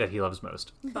foods that he loves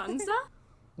most. Bunza?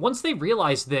 Once they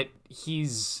realize that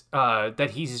he's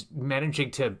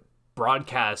managing to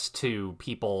broadcast to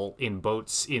people in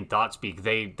boats in Thoughtspeak,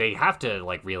 they have to,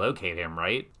 like, relocate him,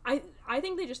 right? I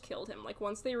think they just killed him. Like,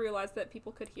 once they realized that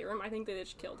people could hear him, I think they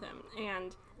just killed him.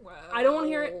 And I don't want to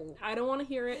hear it. I don't want to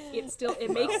hear it.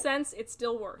 It makes sense. It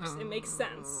still works. It makes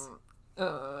sense.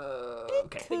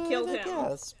 Okay. They killed I him.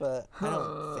 guess, but I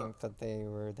don't think that they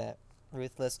were that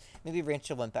ruthless. Maybe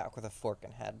Rachel went back with a fork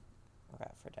and had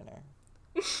rat for dinner.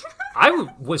 I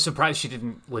was surprised she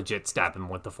didn't legit stab him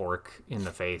with the fork in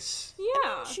the face.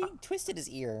 Yeah. She twisted his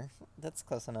ear. That's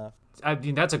close enough. I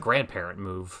mean, that's a grandparent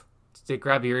move. They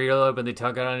grab your earlobe and they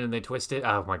tug on it and they twist it.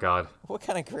 Oh my god. What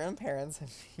kind of grandparents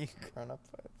have you grown up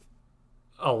with?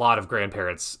 A lot of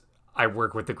grandparents. I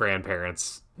work with the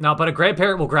grandparents. No, but a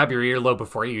grandparent will grab your earlobe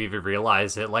before you even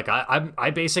realize it. Like, I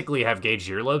basically have gauged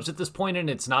earlobes at this point, and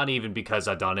it's not even because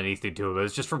I've done anything to them.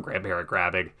 It's just from grandparent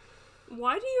grabbing.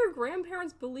 Why do your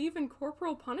grandparents believe in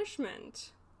corporal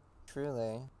punishment?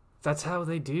 Truly. That's how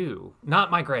they do. Not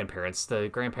my grandparents, the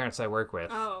grandparents I work with.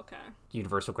 Oh, okay.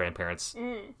 Universal grandparents.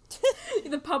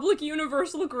 The public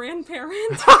universal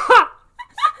grandparent.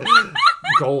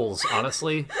 Goals,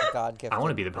 honestly. God-gifted I want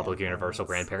to be the public universal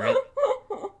grandparent.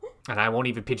 And I won't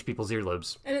even pinch people's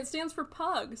earlobes. And it stands for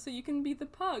pug, so you can be the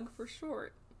pug for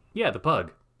short. Yeah, the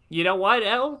pug. You know what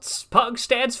else PUG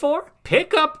stands for?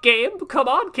 Pickup game. Come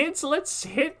on, kids, let's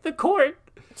hit the court.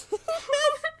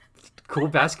 Cool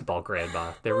basketball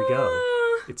grandma. There we go.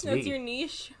 It's me. That's your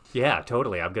niche. Yeah,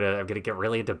 totally. I'm gonna get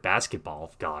really into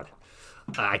basketball. God,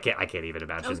 I can't even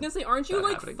imagine. I was gonna say, aren't you that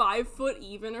like happening. 5 foot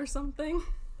even or something?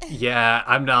 Yeah,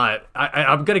 I'm not.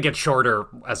 I'm gonna get shorter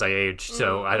as I age,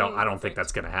 so I don't think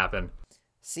that's gonna happen.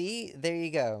 See, there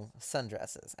you go.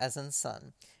 Sundresses, as in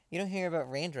sun. You don't hear about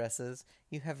rain dresses,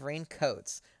 you have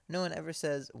raincoats. No one ever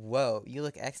says, whoa, you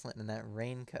look excellent in that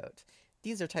raincoat.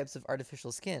 These are types of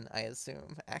artificial skin, I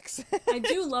assume. Accent. I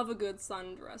do love a good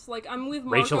sundress. Like, I'm with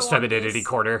Marco Rachel's on femininity this,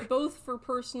 corner. both for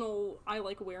personal, I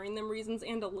like wearing them reasons,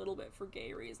 and a little bit for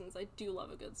gay reasons. I do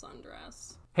love a good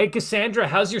sundress. Hey, Cassandra,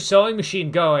 how's your sewing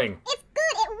machine going? It's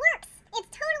good, it works. It's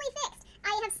totally fixed.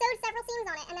 I have sewed several seams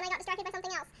on it, and then I got distracted by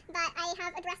something else. But I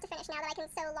have a dress to finish now that I can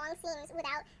sew long seams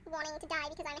without wanting to die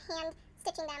because I'm hand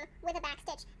stitching them with a back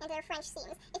stitch into their French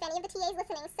seams. If any of the TAs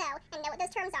listening sew and know what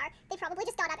those terms are, they probably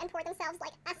just got up and poured themselves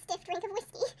like a stiff drink of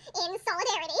whiskey in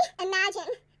solidarity.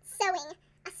 Imagine sewing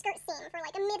a skirt seam for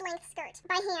like a mid-length skirt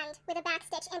by hand with a back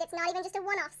stitch, and it's not even just a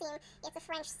one-off seam, it's a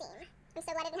French seam. I'm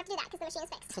so glad I didn't have to do that because the machine is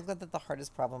fixed. So glad that the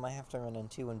hardest problem I have to run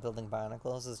into when building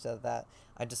Bionicles is that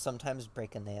I just sometimes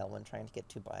break a nail when trying to get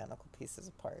two Bionicle pieces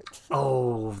apart.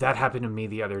 Oh, that happened to me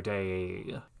the other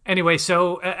day. Anyway,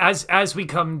 so as we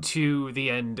come to the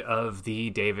end of the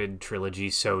David trilogy,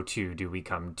 so too do we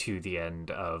come to the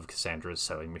end of Cassandra's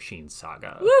Sewing Machine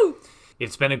saga. Woo!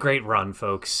 It's been a great run,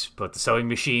 folks, but the Sewing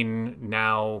Machine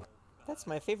now That's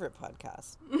my favorite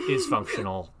podcast. is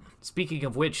functional. Speaking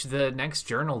of which, the next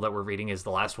journal that we're reading is the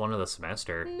last one of the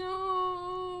semester.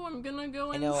 No, I'm gonna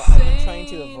go I insane. know, I'm trying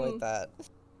to avoid that.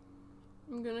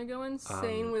 I'm gonna go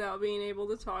insane without being able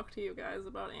to talk to you guys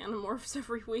about Animorphs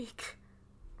every week.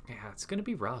 Yeah, it's gonna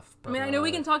be rough. But, I mean, I know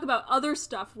we can talk about other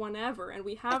stuff whenever, and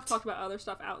we have talked about other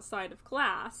stuff outside of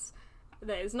class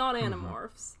that is not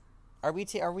Animorphs. Are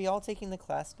we all taking the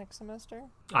class next semester?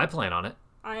 I plan on it.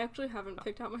 I actually haven't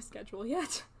picked out my schedule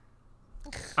yet.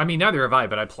 I mean, neither have I,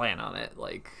 but I plan on it.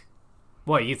 Like,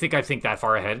 what, you think I think that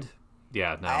far ahead?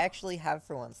 Yeah, no. I actually have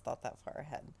for once thought that far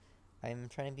ahead. I'm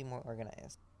trying to be more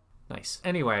organized. Nice.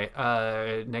 Anyway,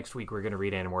 next week we're going to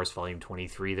read Animorphs Volume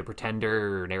 23, The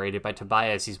Pretender, narrated by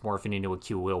Tobias. He's morphing into a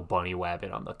cute little bunny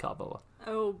wabbit on the cover.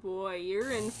 Oh boy,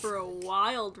 you're in for a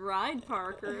wild ride,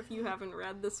 Parker, if you haven't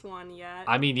read this one yet.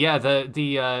 I mean, yeah, the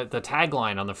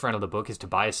tagline on the front of the book is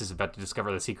Tobias is about to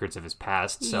discover the secrets of his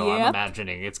past, so I'm Yep.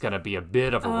 imagining it's going to be a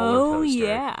bit of a roller coaster.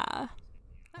 yeah.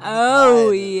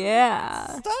 God. yeah.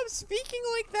 Stop speaking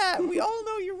like that! We all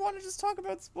know you want to just talk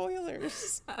about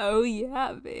spoilers. Oh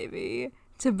yeah, baby.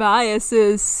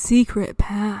 Tobias's secret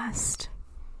past.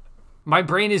 My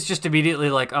brain is just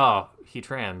immediately like, oh, he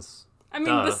trans. I mean,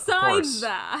 Duh, of course. besides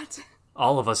that.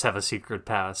 All of us have a secret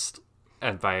past.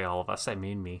 And by all of us, I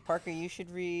mean me. Parker, you should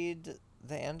read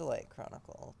the Andalite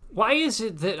Chronicle. Why is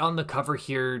it that on the cover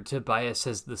here, Tobias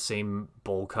has the same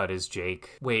bowl cut as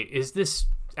Jake? Wait, is this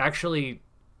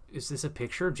a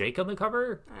picture of Jake on the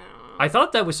cover? I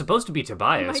thought that was supposed to be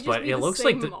Tobias, but it looks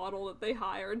like the model that they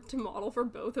hired to model for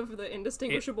both of the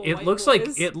indistinguishable it white looks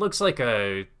boys. like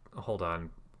a hold on.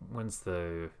 When's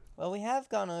the Well, we have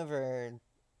gone over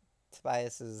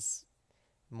Tobias's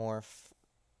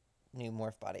new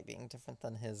morph body being different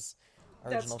than his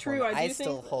original That's true. form. I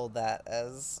still think hold that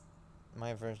as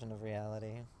my version of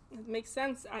reality. It makes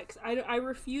sense. I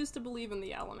refuse to believe in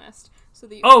the Alamist. So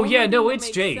the Oh only yeah, thing no, that it's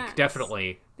makes Jake, sense-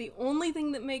 definitely. The only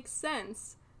thing that makes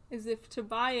sense is if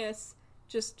Tobias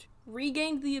just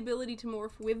regained the ability to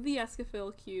morph with the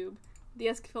Escafil cube, the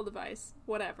Escafil device,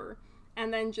 whatever,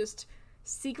 and then just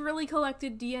secretly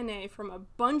collected DNA from a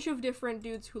bunch of different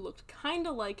dudes who looked kind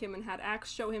of like him and had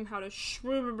Axe show him how to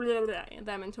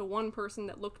them into one person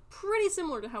that looked pretty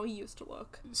similar to how he used to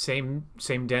look. Same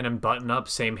denim button up,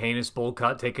 same heinous bowl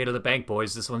cut. Take it to the bank,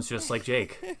 boys. This one's just like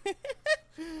Jake.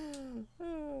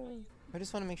 I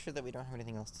just want to make sure that we don't have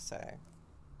anything else to say.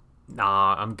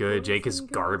 Nah, I'm good. Jake is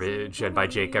garbage, and by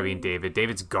Jake I mean David.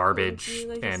 David's garbage, Would you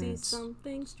like to see and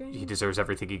something strange? he deserves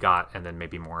everything he got, and then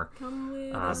maybe more. Come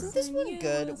with Wasn't this one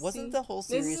good? Wasn't the whole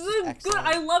series This just is good.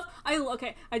 excellent?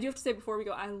 Okay, I do have to say before we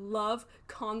go, I love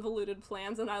convoluted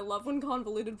plans, and I love when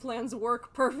convoluted plans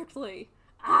work perfectly.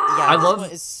 Yeah, I this love- one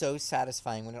is so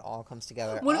satisfying when it all comes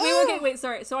together. Wait,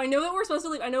 sorry. So I know that we're supposed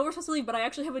to leave. But I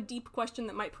actually have a deep question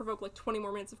that might provoke like 20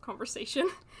 more minutes of conversation.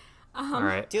 All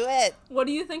right. Do it! What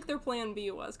do you think their plan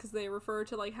B was? Because they refer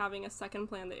to like having a second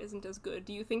plan that isn't as good.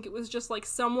 Do you think it was just like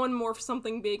someone morphs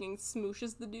something big and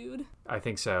smooshes the dude? I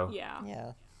think so. Yeah.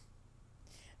 Yeah.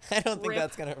 I don't think Rip.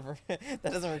 that's gonna... that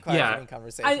doesn't require Yeah. any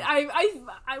conversation.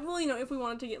 I well, you know, if we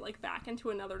wanted to get like back into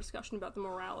another discussion about the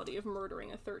morality of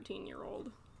murdering a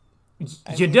 13-year-old.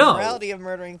 You know. The morality of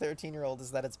murdering 13-year-old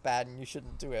is that it's bad and you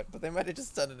shouldn't do it, but they might have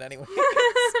just done it anyway.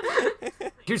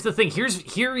 Here's the thing.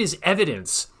 Here is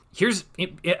evidence. Here's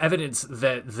evidence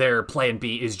that their plan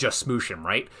B is just smoosh him,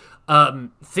 right?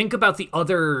 Think about the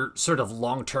other sort of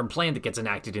long-term plan that gets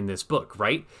enacted in this book,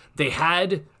 right? They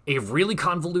had a really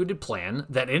convoluted plan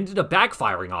that ended up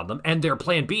backfiring on them, and their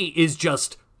plan B is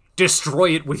just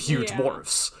destroy it with huge Yeah.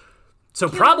 morphs. So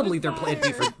Kill probably with their plan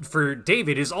B fire. for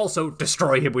David is also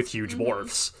destroy him with huge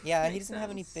morphs. Yeah, he Makes doesn't have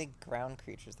any sense. big ground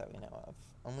creatures that we know of.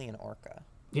 Only an orca.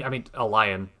 Yeah, I mean, a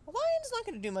lion. A lion's not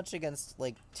going to do much against,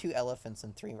 like, 2 elephants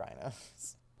and 3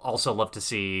 rhinos. Also love to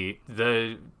see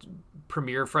the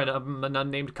premier friend of an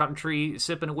unnamed country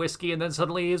sipping a whiskey, and then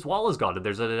suddenly his wall is gone and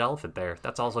there's an elephant there.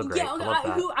 That's also great. Yeah, I love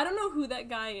that. I don't know who that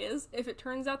guy is. If it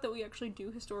turns out that we actually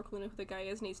do historically know who the guy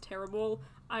is and he's terrible,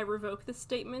 I revoke this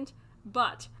statement.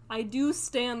 But I do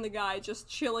stand the guy just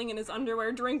chilling in his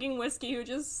underwear drinking whiskey who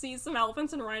just sees some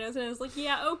elephants and rhinos and is like,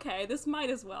 yeah, okay, this might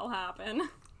as well happen.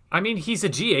 I mean, he's a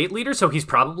G8 leader, so he's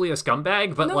probably a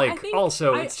scumbag, but No, I like, think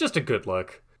also, I- it's just a good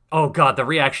look. Oh god, the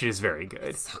reaction is very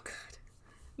good. So good.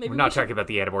 Maybe We're not we should, talking about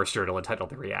the Animorphs journal entitled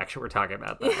The Reaction, we're talking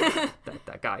about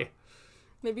that guy.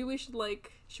 maybe we should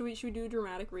like should we do a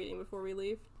dramatic reading before we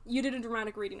leave? You did a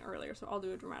dramatic reading earlier, so I'll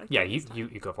do a dramatic Yeah, reading you, this time.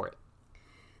 you go for it.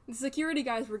 The security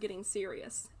guys were getting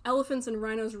serious. Elephants and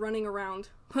rhinos running around.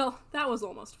 Well, that was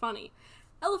almost funny.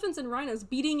 Elephants and rhinos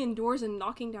beating in doors and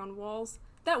knocking down walls.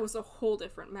 That was a whole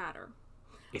different matter.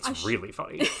 It's really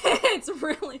funny. It's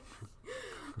really...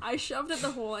 I shoved at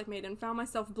the hole I'd made and found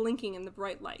myself blinking in the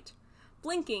bright light.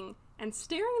 Blinking and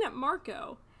staring at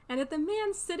Marco and at the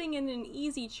man sitting in an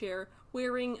easy chair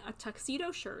wearing a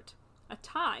tuxedo shirt, a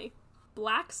tie,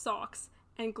 black socks,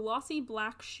 and glossy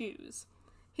black shoes.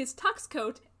 His tux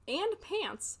coat and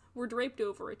pants were draped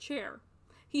over a chair.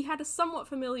 He had a somewhat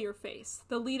familiar face,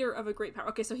 the leader of a great power.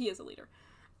 Okay, so he is a leader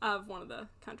of one of the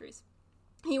countries.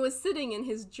 He was sitting in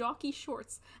his jockey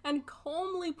shorts and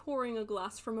calmly pouring a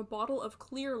glass from a bottle of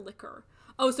clear liquor.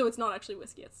 Oh, so it's not actually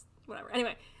whiskey, it's whatever.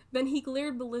 Anyway, then he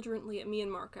glared belligerently at me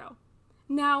and Marco.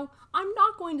 Now, I'm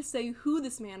not going to say who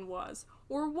this man was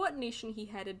or what nation he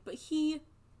headed, but he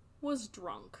was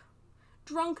drunk.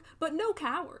 Drunk, but no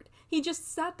coward. He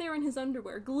just sat there in his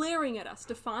underwear, glaring at us,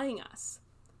 defying us.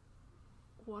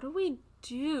 What do we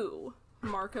do?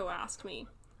 Marco asked me.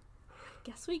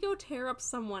 Guess we go tear up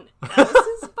someone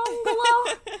else's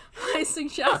bungalow? I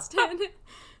suggested.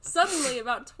 Suddenly,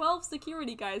 about 12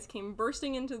 security guys came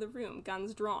bursting into the room,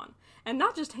 guns drawn. And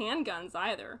not just handguns,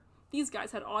 either. These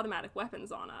guys had automatic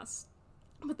weapons on us.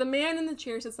 But the man in the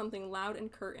chair said something loud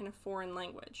and curt in a foreign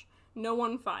language. No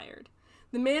one fired.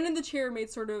 The man in the chair made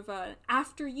sort of an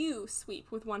after you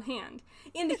sweep with one hand,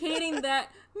 indicating that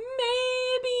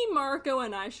maybe Marco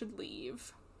and I should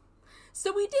leave.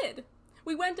 So we did.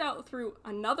 We went out through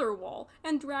another wall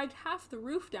and dragged half the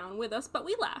roof down with us, but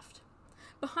we left.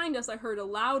 Behind us I heard a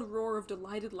loud roar of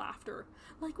delighted laughter,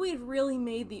 like we had really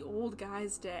made the old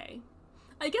guy's day.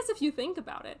 I guess if you think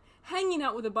about it, hanging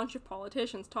out with a bunch of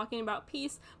politicians talking about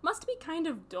peace must be kind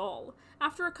of dull.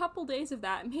 After a couple days of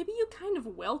that, maybe you kind of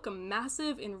welcome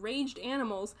massive, enraged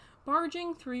animals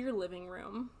barging through your living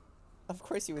room. Of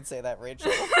course you would say that,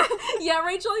 Rachel. Yeah,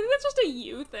 Rachel, I think that's just a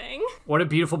you thing. What a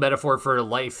beautiful metaphor for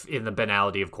life in the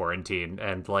banality of quarantine.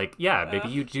 And, like, yeah, maybe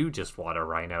you do just want a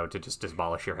rhino to just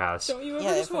demolish your house. Don't you ever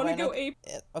Yeah, just if a want to rhino- go ape?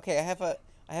 Okay, I have a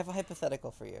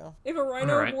hypothetical for you. If a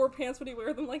rhino Alright. wore pants, would he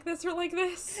wear them like this or like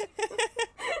this?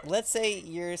 Let's say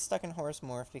you're stuck in horse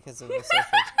morph because of the social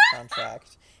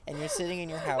contract, and you're sitting in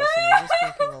your house and you're just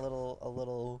drinking a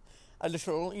little,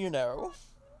 you know,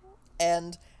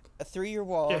 and through your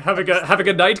wall, Having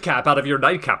a nightcap out of your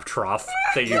nightcap trough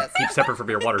that you Yes. keep separate from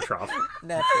your water trough.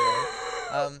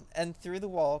 naturally, and through the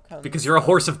wall comes Because you're a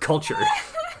horse of culture.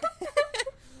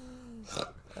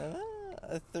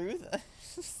 through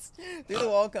the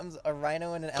wall comes a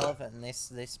rhino and an elephant, and they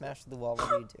smash through the wall. What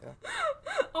do you do?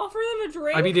 Offer them a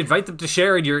drink? I mean, invite them to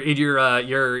share in your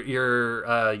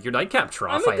nightcap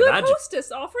trough, I'm a I good imagine.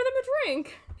 hostess. Offer them a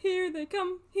drink. Here they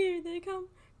come,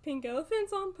 pink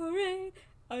elephants on parade.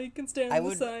 I can stand I the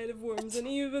would- sight of worms and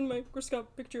even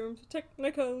microscopic germs.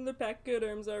 Technicolor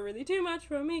pachyderms are really too much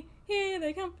for me. Here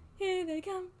they come,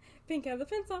 pink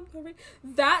elephants on parade.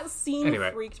 That scene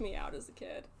Anyway. freaked me out as a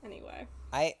kid. Anyway.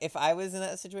 If I was in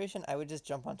that situation, I would just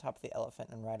jump on top of the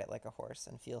elephant and ride it like a horse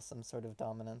and feel some sort of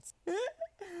dominance.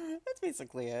 That's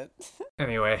basically it.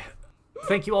 Anyway,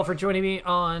 thank you all for joining me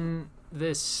on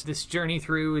this journey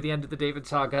through the end of the David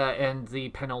saga and the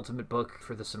penultimate book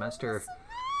for the semester.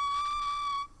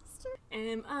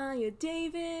 Am I a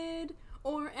David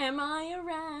or am I a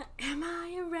rat? Am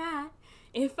I a rat?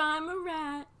 If I'm a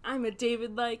rat, I'm a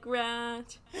David-like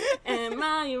rat. Am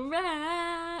I a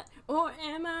rat or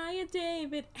am I a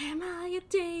David? Am I a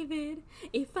David?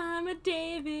 If I'm a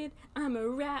David, I'm a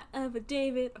rat of a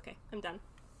David. Okay, I'm done.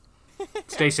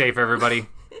 Stay safe, everybody.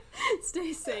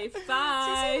 Stay safe.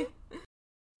 Bye.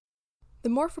 The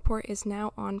Morph Report is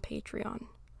now on Patreon.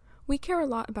 We care a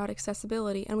lot about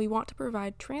accessibility and we want to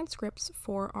provide transcripts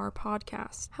for our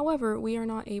podcast. However, we are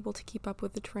not able to keep up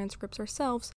with the transcripts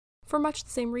ourselves for much the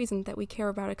same reason that we care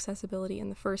about accessibility in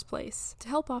the first place. To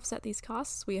help offset these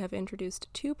costs, we have introduced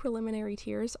 2 preliminary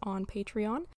tiers on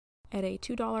Patreon at a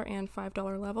 $2 and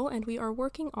 $5 level, and we are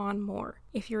working on more.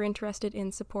 If you're interested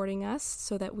in supporting us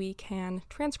so that we can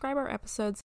transcribe our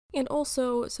episodes and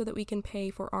also so that we can pay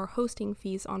for our hosting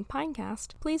fees on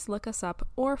Pinecast, please look us up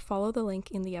or follow the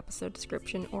link in the episode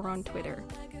description or on Twitter.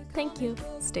 Thank you.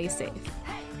 Stay safe.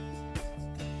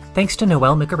 Thanks to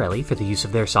Noelle Micarelli for the use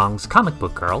of their songs Comic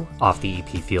Book Girl, off the EP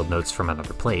Field Notes from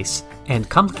Another Place, and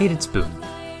Complicated Spoon.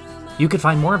 You can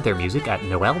find more of their music at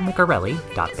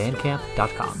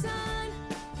noellemicarelli.bandcamp.com.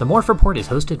 The Morph Report is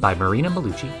hosted by Marina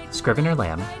Malucci, Scrivener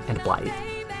Lamb, and Blythe.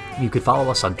 You could follow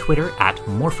us on Twitter at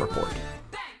Morph Report.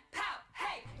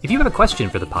 If you have a question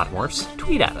for the Podmorphs,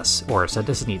 tweet at us or send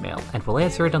us an email, and we'll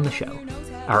answer it on the show.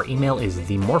 Our email is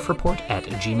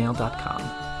themorphreport@gmail.com.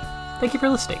 Thank you for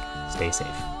listening. Stay safe.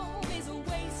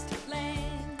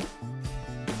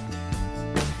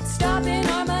 Stop in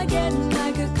Armageddon, I